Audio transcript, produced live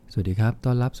สวัสดีครับต้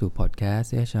อนรับสู่พอดแคส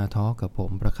ต์ HR Talk กับผ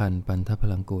มประคันต์ ปันทพ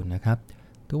ลังกูลนะครับ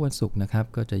ทุกวันศุกร์นะครับ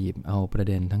ก็จะหยิบเอาประ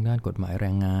เด็นทั้งด้านกฎหมายแร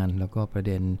งงานแล้วก็ประเ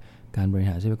ด็นการบริ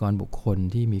หารทรัพยากรบุคคล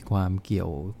ที่มีความเกี่ย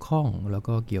วข้องแล้ว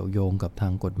ก็เกี่ยวโยงกับทา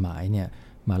งกฎหมายเนี่ย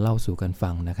มาเล่าสู่กันฟั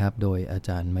งนะครับโดยอาจ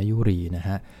ารย์มยุรีนะฮ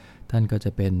ะท่านก็จ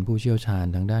ะเป็นผู้เชี่ยวชาญ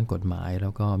ทางด้านกฎหมายแล้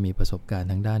วก็มีประสบการณ์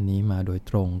ทางด้านนี้มาโดย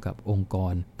ตรงกับองค์ก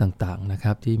รต่างๆนะค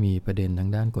รับที่มีประเด็นทาง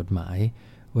ด้านกฎหมาย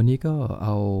วันนี้ก็เอ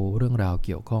าเรื่องราวเ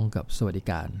กี่ยวข้องกับสวัสดิ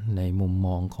การในมุมม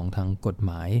องของทางกฎห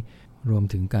มายรวม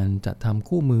ถึงการจัดทำ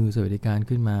คู่มือสวัสดิการ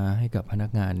ขึ้นมาให้กับพนั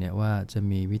กงานเนี่ยว่าจะ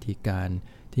มีวิธีการ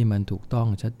ที่มันถูกต้อง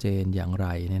ชัดเจนอย่างไร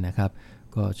เนี่ยนะครับ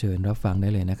ก็เชิญรับฟังได้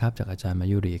เลยนะครับจากอาจารย์มา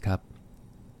ยุรีครับ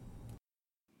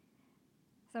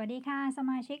สวัสดีค่ะส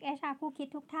มาชิก HR คู่คิด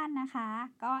ทุกท่านนะคะ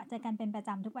ก็เจอกันเป็นประจ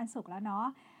ำทุกวันศุกร์แล้วเนาะ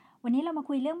วันนี้เรามา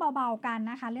คุยเรื่องเบาๆกัน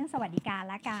นะคะเรื่องสวัสดิการ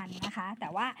ละกันนะคะแต่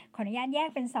ว่าขออนุญาตแยก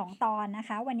เป็น2ตอนนะค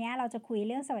ะวันนี้เราจะคุยเ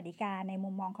รื่องสวัสดิการในมุ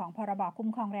มมองของพรบคุ้ม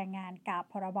ครองแรงงานกับ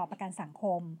พรบประกันสังค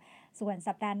มส่วน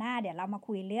สัปดาห์หน้าเดี๋ยวเรามา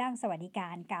คุยเรื่องสวัสดิกา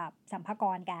รกับสรรพาก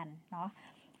รกันเนาะ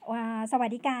สวัส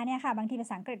ดิการเนี่ยค่ะบางทีภา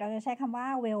ษาอังกฤษเราจะใช้คำว่า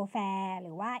welfare ห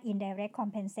รือว่า indirect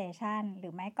compensation หรื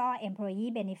อไม่ก็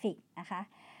employee benefit นะคะ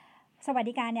สวัส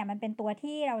ดิการเนี่ยมันเป็นตัว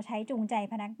ที่เราใช้จูงใจ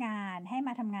พนักงานให้ม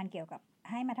าทำงาน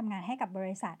ให้กับบ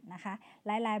ริษัทนะคะห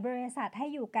ลายๆบริษัทให้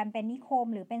อยู่กันเป็นนิคม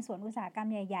หรือเป็นสวนอุตสาหกรรม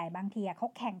ใหญ่ๆบางทีเขา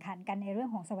แข่งขันกันในเรื่อง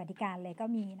ของสวัสดิการเลยก็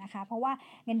มีนะคะเพราะว่า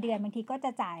เงินเดือนบางทีก็จ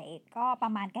ะจ่ายก็ปร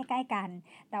ะมาณใกล้ๆกัน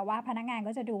แต่ว่าพนักงาน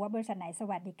ก็จะดูว่าบริษัทไหนส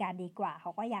วัสดิการดีกว่าเข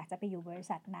าก็อยากจะไปอยู่บริ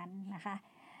ษัทนั้นนะคะ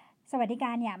สวัสดิก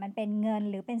ารเนี่ยมันเป็นเงิน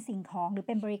หรือเป็นสิ่งของหรือเ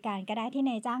ป็นบริการก็ได้ที่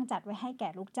นายจ้างจัดไว้ให้แก่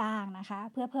ลูกจ้างนะคะ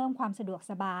เพื่อเพิ่มความสะดวก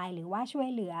สบายหรือว่าช่วย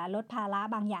เหลือลดภาระ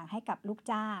บางอย่างให้กับลูก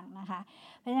จ้างนะคะ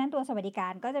เพราะฉะนั้นตัวสวัสดิกา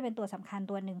รก็จะเป็นตัวสำคัญ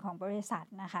ตัวหนึ่งของบริษัท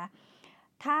นะคะ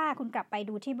ถ้าคุณกลับไป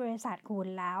ดูที่บริษัทคุณ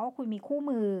แล้วคุณมีคู่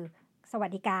มือสวั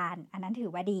สดิการอันนั้นถือ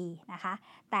ว่าดีนะคะ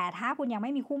แต่ถ้าคุณยังไ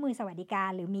ม่มีคู่มือสวัสดิการ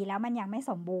หรือมีแล้วมันยังไม่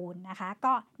สมบูรณ์นะคะ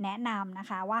ก็แนะนำนะ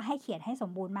คะว่าให้เขียนให้ส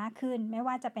มบูรณ์มากขึ้นไม่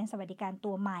ว่าจะเป็นสวัสดิการ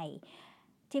ตัวใหม่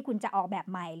ที่คุณจะออกแบบ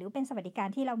ใหม่หรือเป็นสวัสดิการ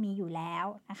ที่เรามีอยู่แล้ว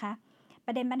นะคะป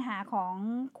ระเด็นปัญหาของ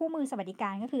คู่มือสวัสดิกา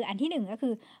รก็คืออันที่1ก็คื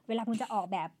อเวลาคุณจะออก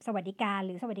แบบสวัสดิการห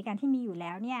รือสวัสดิการที่มีอยู่แ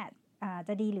ล้วเนี่ยจ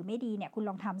ะดีหรือไม่ดีเนี่ยคุณ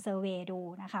ลองทำเซอร์เวย์ดู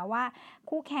นะคะว่า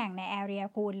คู่แข่งในแอเรีย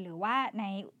คุณหรือว่าใน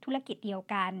ธุรกิจเดียว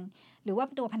กันหรือว่า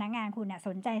ตัวพนักงานคุณส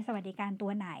นใจสวัสดิการตั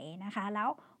วไหนนะคะแล้ว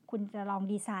คุณจะลอง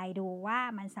ดีไซน์ดูว่า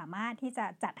มันสามารถที่จะ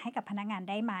จัดให้กับพนักงาน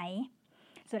ได้ไหม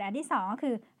ส่วนอันที่2ก็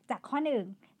คือจากข้อ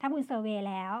1ถ้าคุณเซอร์เวย์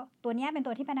แล้วตัวนี้เป็น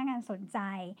ตัวที่พนักงานสนใจ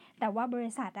แต่ว่าบ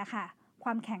ริษัทอะค่ะคว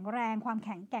ามแข็งแรงความแ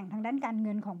ข็งแกร่งทางด้านการเ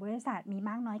งินของบริษัทมีม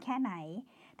ากน้อยแค่ไหน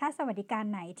ถ้าสวัสดิการ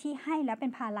ไหนที่ให้แล้วเป็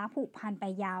นภาระผูกพันไป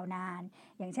ยาวนาน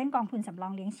อย่างเช่นกองทุนสำรอ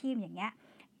งเลี้ยงชีพอย่างเงี้ย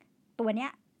ตัวเนี้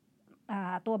ย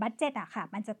ตัวบัดเจ็ตอะค่ะ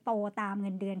มันจะโตตามเ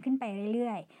งินเดือนขึ้นไปเ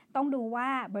รื่อยๆต้องดูว่า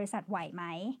บริษัทไหวไหม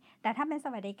แต่ถ้าเป็นส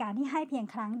วัสดิการที่ให้เพียง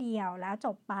ครั้งเดียวแล้วจ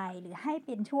บไปหรือให้เ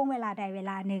ป็นช่วงเวลาใดเว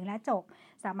ลาหนึ่งแล้วจบ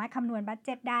สามารถคำนวณบัดเ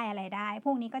จ็ตได้อะไรได้พ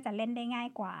วกนี้ก็จะเล่นได้ง่าย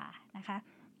กว่านะคะ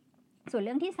ส่วนเ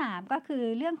รื่องที่3ก็คือ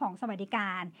เรื่องของสวัสดิก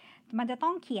ารมันจะต้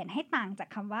องเขียนให้ต่างจาก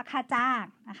คำว่าค่าจ้าง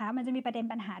นะคะมันจะมีประเด็น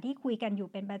ปัญหาที่คุยกันอยู่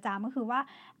เป็นประจำก็คือว่า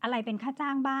อะไรเป็นค่าจ้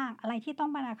างบ้างอะไรที่ต้อ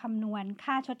งมาคำนวณ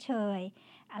ค่าชดเชย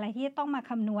อะไรที่ต้องมา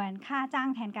คำนวณค่าจ้าง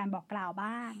แทนการบอกกล่าว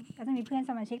บ้างก็จะมีเพื่อน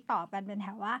สมาชิกตอบกันเป็นแถ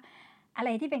วว่าอะไร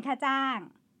ที่เป็นค่าจ้าง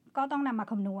ก็ต้องนำมา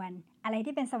คำนวณอะไร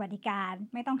ที่เป็นสวัสดิการ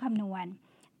ไม่ต้องคำนวณ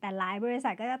แต่หลายบริษั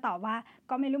ทก็จะตอบว่า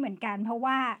ก็ไม่รู้เหมือนกันเพราะ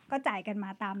ว่าก็จ่ายกันมา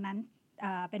ตามนั้น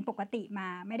เป็นปกติมา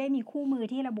ไม่ได้มีคู่มือ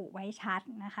ที่ระบุไว้ชัด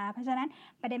นะคะเพราะฉะนั้น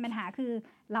ประเด็นปัญหาคือ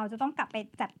เราจะต้องกลับไป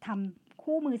จัดทำ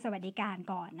คู่มือสวัสดิการ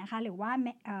ก่อนนะคะหรือว่า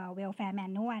welfare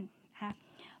manual นะคะ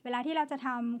เวลาที่เราจะท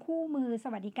ำคู่มือส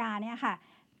วัสดิการเนี่ยค่ะ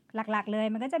หลักๆเลย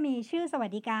มันก็จะมีชื่อสวั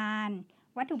สดิการ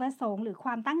วัตถุประสงค์หรือคว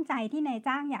ามตั้งใจที่นาย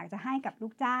จ้างอยากจะให้กับลู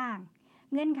กจ้าง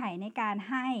เงื่อนไขในการ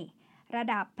ให้ระ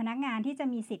ดับพนักงานที่จะ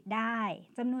มีสิทธิ์ได้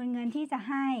จำนวนเงินที่จะ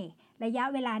ให้ระยะ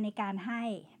เวลาในการให้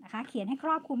นะคะเขียนให้ค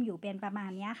รอบคลุมอยู่เป็นประมาณ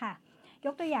นี้ค่ะย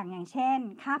กตัวอย่างเช่น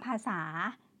ค่าภาษา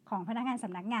ของพนักงานส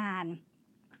ำนักงาน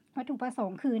วัตถุประสง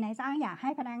ค์คือนายจ้างอยากให้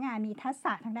พนักงานมีทักษ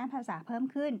ะทางด้านภาษาเพิ่ม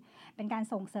ขึ้นเป็นการ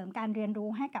ส่งเสริมการเรียนรู้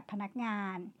ให้กับพนักงา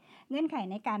นเงื่อนไข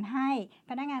ในการให้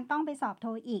พนักงานต้องไปสอบโท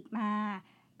อีกมา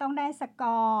ต้องได้สก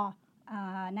อร์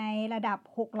ในระดับ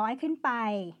600ขึ้นไป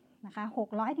นะคะ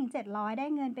600ถึง700ได้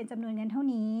เงินเป็นจำนวนเงินเท่า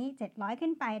นี้700ขึ้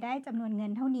นไปได้จำนวนเงิ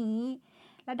นเท่านี้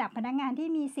ระดับพนักงานที่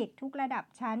มีสิทธิ์ทุกระดับ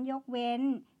ชั้นยกเว้น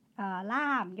ล่า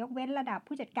มยกเว้นระดับ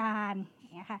ผู้จัดการอย่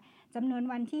างเงี้ยค่ะจำนวน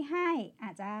วันที่ให้อ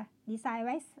าจจะดีไซน์ไ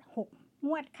ว้6ง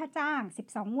วดค่าจ้าง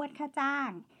12งวดค่าจ้าง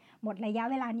หมดระยะ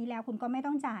เวลานี้แล้วคุณก็ไม่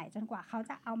ต้องจ่ายจนกว่าเขา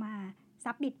จะเอามา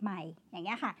ซับบิดใหม่อย่างเ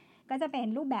งี้ยค่ะก็จะเป็น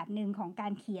รูปแบบหนึ่งของกา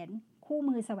รเขียนคู่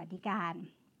มือสวัสดิการ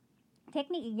เทค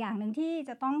นิคอีกอย่างหนึ่งที่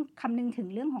จะต้องคำนึงถึง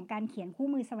เรื่องของการเขียนคู่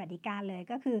มือสวัสดิการเลย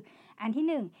ก็คืออันที่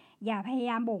 1อย่าพยา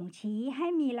ยามบ่งชี้ให้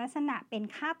มีลักษณะเป็น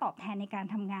ค่าตอบแทนในการ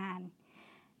ทำงาน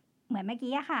เหมือนเมื่อ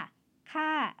กี้อะค่ะค่า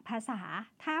ภาษา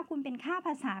ถ้าคุณเป็นค่าภ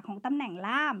าษาของตำแหน่ง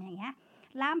ล่ามอย่างเงี้ย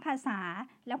ล่ามภาษา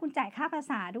แล้วคุณจ่ายค่าภา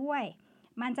ษาด้วย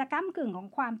มันจะก้ำกึ่งของ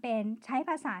ความเป็นใช้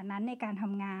ภาษานั้นในการท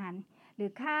ำงานหรื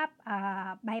อค่า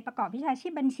ใบประกอบวิชาชี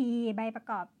พบัญชีใบประ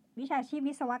กอบวิชาชีพ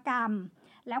วิศวกรรม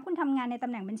แล้วคุณทำงานในตำ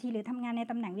แหน่งบัญชีหรือทำงานใน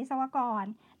ตำแหน่งวิศวกร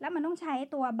แล้วมันต้องใช้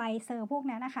ตัวใบเซอร์พวก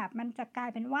นั้นนะคะมันจะกลาย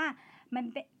เป็นว่า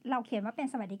เราเขียนว่าเป็น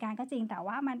สวัสดิการก็จริงแต่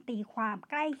ว่ามันตีความ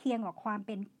ใกล้เคียงกับความเ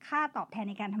ป็นค่าตอบแทน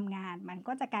ในการทำงานมัน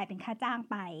ก็จะกลายเป็นค่าจ้าง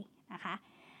ไปนะคะ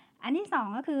อันที่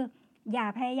2ก็คืออย่า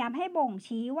พยายามให้บ่ง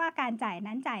ชี้ว่าการจ่าย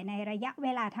นั้นจ่ายในระยะเว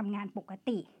ลาทำงานปก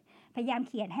ติพยายาม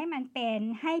เขียนให้มันเป็น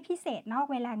ให้พิเศษนอก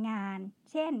เวลางาน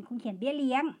เช่นคุณเขียนเบี้ยเ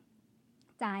ลี้ยง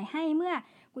จ่ายให้เมื่อ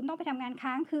คุณต้องไปทำงาน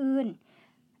ค้างคืน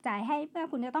จ่ายให้เมื่อ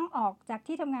คุณจะต้องออกจาก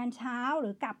ที่ทำงานเช้าหรื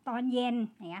อกลับตอนเย็น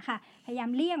อย่างเงี้ยค่ะพยายาม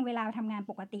เลี่ยงเวลาทำงาน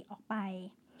ปกติออกไป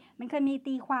มันเคยมี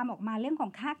ตีความออกมาเรื่องขอ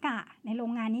งค่ากะในโร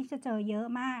งงานนี้จะเจอเยอะ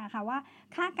มากค่ะว่า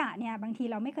ค่ากะเนี่ยบางที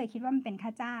เราไม่เคยคิดว่ามันเป็นค่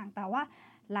าจ้างแต่ว่า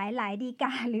หลายๆฎีก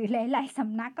าหรือหลายๆส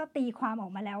ำนักก็ตีความออ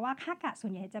กมาแล้วว่าค่ากะส่ว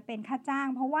นใหญ่จะเป็นค่าจ้าง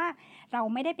เพราะว่าเรา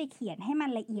ไม่ได้ไปเขียนให้มัน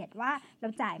ละเอียดว่าเรา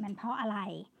จ่ายมันเพราะอะไร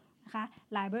นะคะ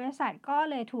หลายบริษัทก็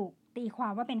เลยถูกตีควา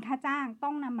มว่าเป็นค่าจ้างต้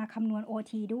องนำมาคำนวณ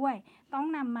OT ด้วยต้อง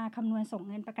นำมาคำนวณส่ง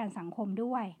เงินประกันสังคม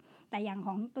ด้วยแต่อย่างข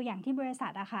องตัวอย่างที่บริษั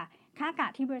ทอะค่ะค่ากะ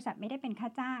ที่บริษัทไม่ได้เป็นค่า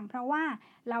จ้างเพราะว่า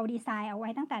เราดีไซน์เอาไว้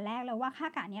ตั้งแต่แรกแล้วว่าค่า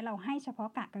กะนี้เราให้เฉพาะ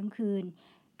กะกลางคืน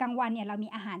กลางวันเนี่ยเรามี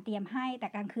อาหารเตรียมให้แต่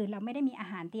กลางคืนเราไม่ได้มีอา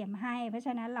หารเตรียมให้เพราะฉ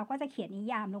ะนั้นเราก็จะเขียนนิ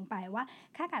ยามลงไปว่า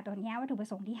ค่ากะตัวนี้วัตถุประ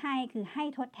สงค์ที่ให้คือให้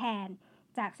ทดแทน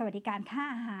จากสวัสดิการค่า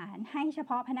อาหารให้เฉพ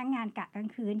าะพนักงานกะกลาง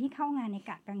คืนที่เข้างานใน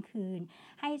กะกลางคืน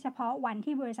ให้เฉพาะวัน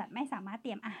ที่บริษัทไม่สามารถเต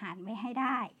รียมอาหารไว้ให้ไ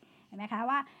ด้เห็นไหมคะ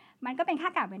ว่ามันก็เป็นค่า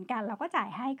กะเหมือนกันเราก็จ่าย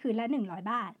ให้คืนละ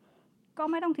100 บาทก็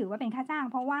ไม่ต้องถือว่าเป็นค่าจ้าง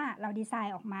เพราะว่าเราดีไซ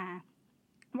น์ออกมา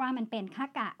ว่ามันเป็นค่า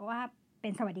กะว่าเป็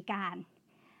นสวัสดิการ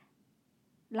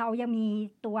เรายังมี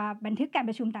ตัวบันทึกการ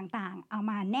ประชุมต่างๆเอา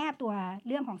มาแนบตัวเ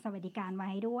รื่องของสวัสดิการไว้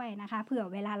ด้วยนะคะเผื่อ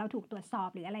เวลาเราถูกตรวจสอบ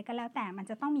หรืออะไรก็แล้วแต่มัน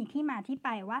จะต้องมีที่มาที่ไป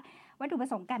ว่าวัตถุประ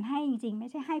สงค์การให้จริงๆไม่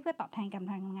ใช่ให้เพื่อตอบแทนการ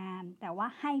ทำงานแต่ว่า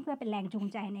ให้เพื่อเป็นแรงจูง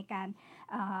ใจในการ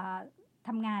ท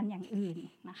ำงานอย่างอื่น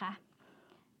นะคะ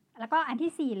แล้วก็อัน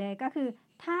ที่4เลยก็คือ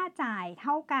ถ้าจ่ายเ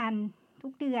ท่ากันทุ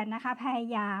กเดือนนะคะพยา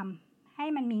ยามให้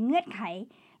มันมีเงื่อนไข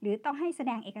หรือต้องให้แส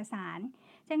ดงเอกสาร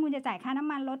เช่นคุณจะจ่ายค่าน้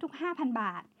ำมันรถทุก 5,000 บ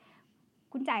าท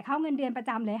คุณจ่ายเข้าเงินเดือนประ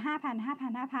จำเลย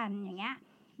 5,000 อย่างเงี้ย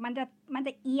มันจ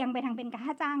ะเอียงไปทางเป็นค่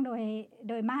าจ้าง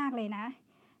โดยมากเลยนะ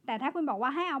แต่ถ้าคุณบอกว่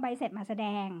าให้เอาใบเสร็จมาแสด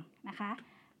งนะคะ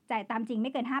จ่ายตามจริงไ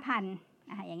ม่เกิน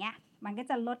 5,000 อย่างเงี้ยมันก็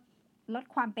จะลด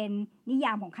ความเป็นนิย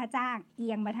ามของค่าจ้างเอี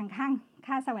ยงมาทางข้าง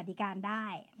ค่าสวัสดิการได้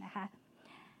นะคะ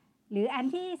หรืออัน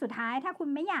ที่สุดท้ายถ้าคุณ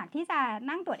ไม่อยากที่จะ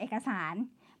นั่งตรวจเอกสาร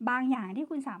บางอย่างที่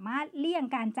คุณสามารถเลี่ยง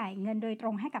การจ่ายเงินโดยตร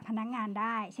งให้กับพนักงานไ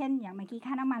ด้เช่นอย่างเมื่อกี้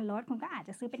ค่าน้ำมันรถคุณก็อาจจ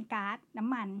ะซื้อเป็นการ์ดน้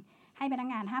ำมันให้พนัก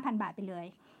งาน 5,000 บาทไปเลย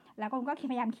แล้วคุณก็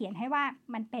พยายามเขียนให้ว่า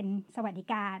มันเป็นสวัสดิ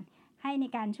การให้ใน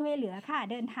การช่วยเหลือค่า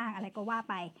เดินทางอะไรก็ว่า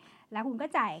ไปแล้วคุณก็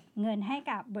จ่ายเงินให้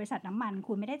กับบริษัทน้ำมัน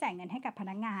คุณไม่ได้จ่ายเงินให้กับพ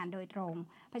นักงานโดยตรง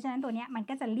เพราะฉะนั้นตัวนี้มัน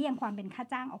ก็จะเลี่ยงความเป็นค่า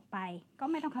จ้างออกไปก็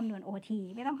ไม่ต้องคำนวณ OT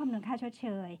ไม่ต้องคำนวณค่าชดเช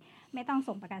ยไม่ต้อง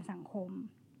ส่งประกันสังคม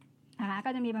นะคะก็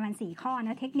จะมีประมาณ4ข้อน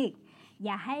ะเทคนิคอ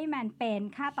ย่าให้มันเป็น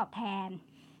ค่าตอบแทน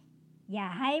อย่า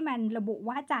ให้มันระบุ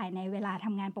ว่าจ่ายในเวลาท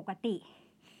ำงานปกติ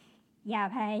อย่า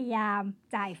พยายาม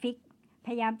จ่ายฟิกพ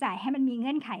ยายามจ่ายให้มันมีเ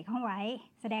งื่อนไขเข้าไว้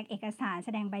แสดงเอกสารแส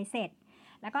ดงใบเสร็จ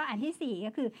แล้วก็อันที่4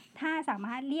ก็คือถ้าสาม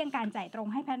ารถเลี่ยงการจ่ายตรง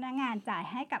ให้พนักงานจ่าย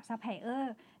ให้กับซัพพลายเออ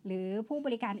ร์หรือผู้บ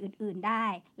ริการอื่นๆได้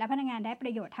และพนักงานได้ปร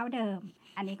ะโยชน์เท่าเดิม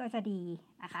อันนี้ก็จะดี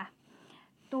นะคะ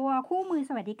ตัวคู่มือ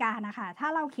สวัสดิการนะคะถ้า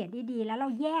เราเขียนดีๆแล้วเรา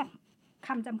แยกค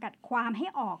ำจำกัดความให้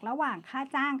ออกระหว่างค่า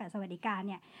จ้างกับสวัสดิการ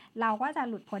เนี่ยเราก็จะ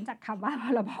หลุดพ้นจากคำว่าพ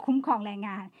รบคุ้มครองแรงง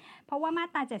านเพราะว่ามา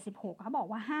ตรา76เขาบอก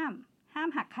ว่าห้าม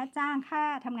หักค่าจ้างค่า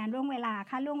ทำงานล่วงเวลา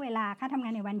ค่าล่วงเวลาค่าทำงา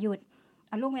นในวันหยุด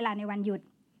ล่วงเวลาในวันหยุด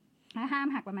ห้าม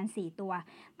หักประมาณ4ตัว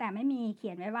แต่ไม่มีเขี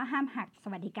ยนไว้ว่าห้ามหักส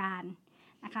วัสดิการ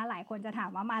นะคะหลายคนจะถาม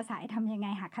ว่ามาสายทำยังไง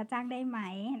หักค่าจ้างได้ไหม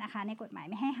นะคะในกฎหมาย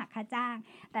ไม่ให้หักค่าจ้าง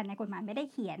แต่ในกฎหมายไม่ได้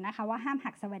เขียนนะคะว่าห้าม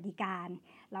หักสวัสดิการ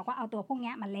เราก็เอาตัวพวก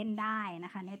นี้มาเล่นได้น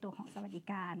ะคะในตัวของสวัสดิ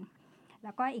การแ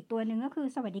ล้วก็อีกตัวหนึ่งก็คือ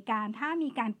สวัสดิการถ้ามี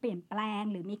การเปลี่ยนแปลง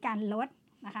หรือมีการลด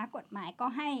นะคะกฎหมายก็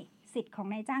ให้สิทธิ์ของ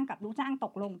นายจ้างกับลูกจ้างต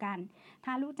กลงกันถ้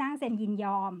าลูกจ้างเซ็นยินย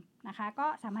อมนะคะก็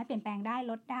สามารถเปลี่ยนแปลงได้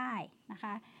ลดได้นะค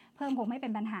ะเพิ่มคงไม่เป็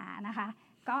นปัญหานะคะ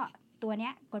ก็ตัวเนี้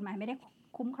ยกฎหมายไม่ได้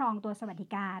คุ้มครองตัวสวัสดิ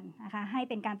การนะคะให้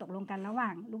เป็นการตกลงกันระหว่า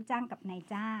งลูกจ้างกับนาย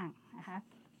จ้างนะคะ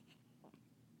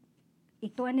อี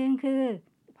กตัวหนึ่งคือ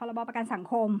พรบประกันสัง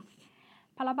คม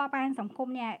พ รบประกันสังคม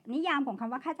เนี่ยนิยามของค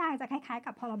ำว่าค่าจ้างจะคล้ายๆ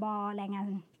กับพรบแรงงาน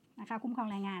นะคะคุ้มครอง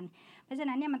แรงงานเพราะฉะ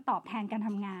นั้นเนี่ยมันตอบแทนการท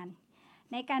ำงาน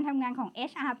ในการทำงานของ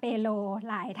HR Payroll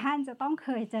หลายท่านจะต้องเค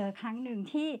ยเจอครั้งหนึ่ง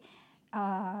ที่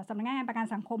สำนักงานประกัน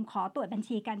สังคมขอตรวจบัญ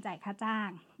ชีการจ่ายค่าจ้าง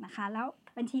นะคะแล้ว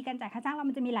บัญชีการจ่ายค่าจ้างเรา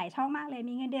มันจะมีหลายช่องมากเลย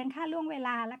มีเงินเดือนค่าล่วงเวล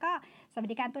าแล้วก็สวัส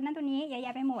ดิการตัวนั้นตัวนี้เยอะแย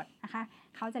ะไปหมดนะคะ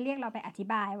เขาจะเรียกเราไปอธิ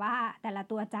บายว่าแต่ละ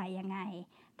ตัวจ่ายยังไง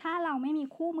ถ้าเราไม่มี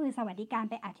คู่มือสวัสดิการ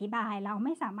ไปอธิบายเราไ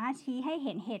ม่สามารถชี้ให้เ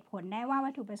ห็นเหตุผลได้ว่า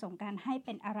วัตถุประสงค์การให้เ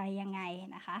ป็นอะไรยังไง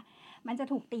นะคะมันจะ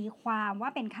ถูกตีความว่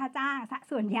าเป็นค่าจ้างซะ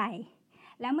ส่วนใหญ่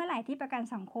แล้วเมื่อไหร่ที่ประกัน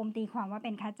สังคมตีความว่าเ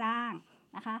ป็นค่าจ้าง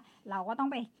นะคะเราก็ต้อง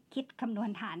ไปคิดคำนวณ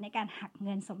ฐานในการหักเ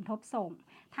งินสมทบส่ง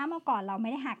ถ้าเมื่อก่อนเราไม่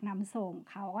ได้หักนำส่ง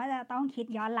เขาก็จะต้องคิด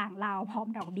ย้อนหลังเราพร้อม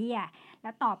ดอกเบี้ยแล้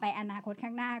วต่อไปอนาคตข้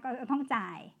างหน้าก็จะต้องจ่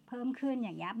ายเพิ่มขึ้นอ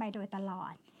ย่างเงี้ยไปโดยตลอ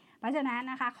ดเพราะฉะนั้น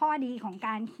นะคะข้อดีของก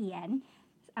ารเขียน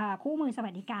คู่มือส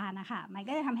วัสดิการนะคะมัน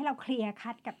ก็จะทำให้เราเคลียร์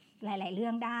คัดกับหลายๆเรื่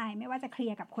องได้ไม่ว่าจะเคลี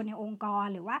ยร์กับคนในองค์กร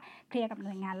หรือว่าเคลียร์กับห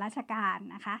น่วยงานราชการ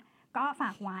นะคะก็ฝ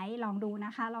ากไว้ลองดูน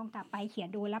ะคะลองกลับไปเขียน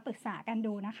ดูแล้วปรึกษากัน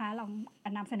ดูนะคะลอง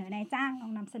นำเสนอนายจ้างลอ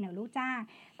งนำเสนอลูกจ้าง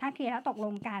ถ้าเคลียร์แล้วตกล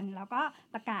งกันแล้วก็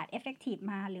ประกาศ effective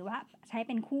มาหรือว่าใช้เ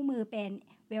ป็นคู่มือเป็น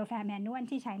welfare manual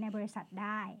ที่ใช้ในบริษัทไ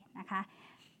ด้นะคะ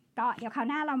ก็เดี๋ยวคราว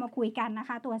หน้าเรามาคุยกันนะค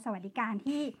ะตัวสวัสดิการ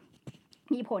ที่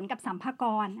มีผลกับสัมภาก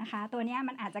ระนะคะตัวนี้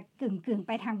มันอาจจะกึ่งไ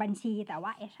ปทางบัญชีแต่ว่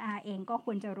า HR เองก็ค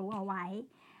วรจะรู้เอาไว้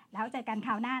แล้วเจอกันค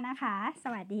ราวหน้านะคะส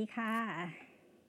วัสดีค่ะ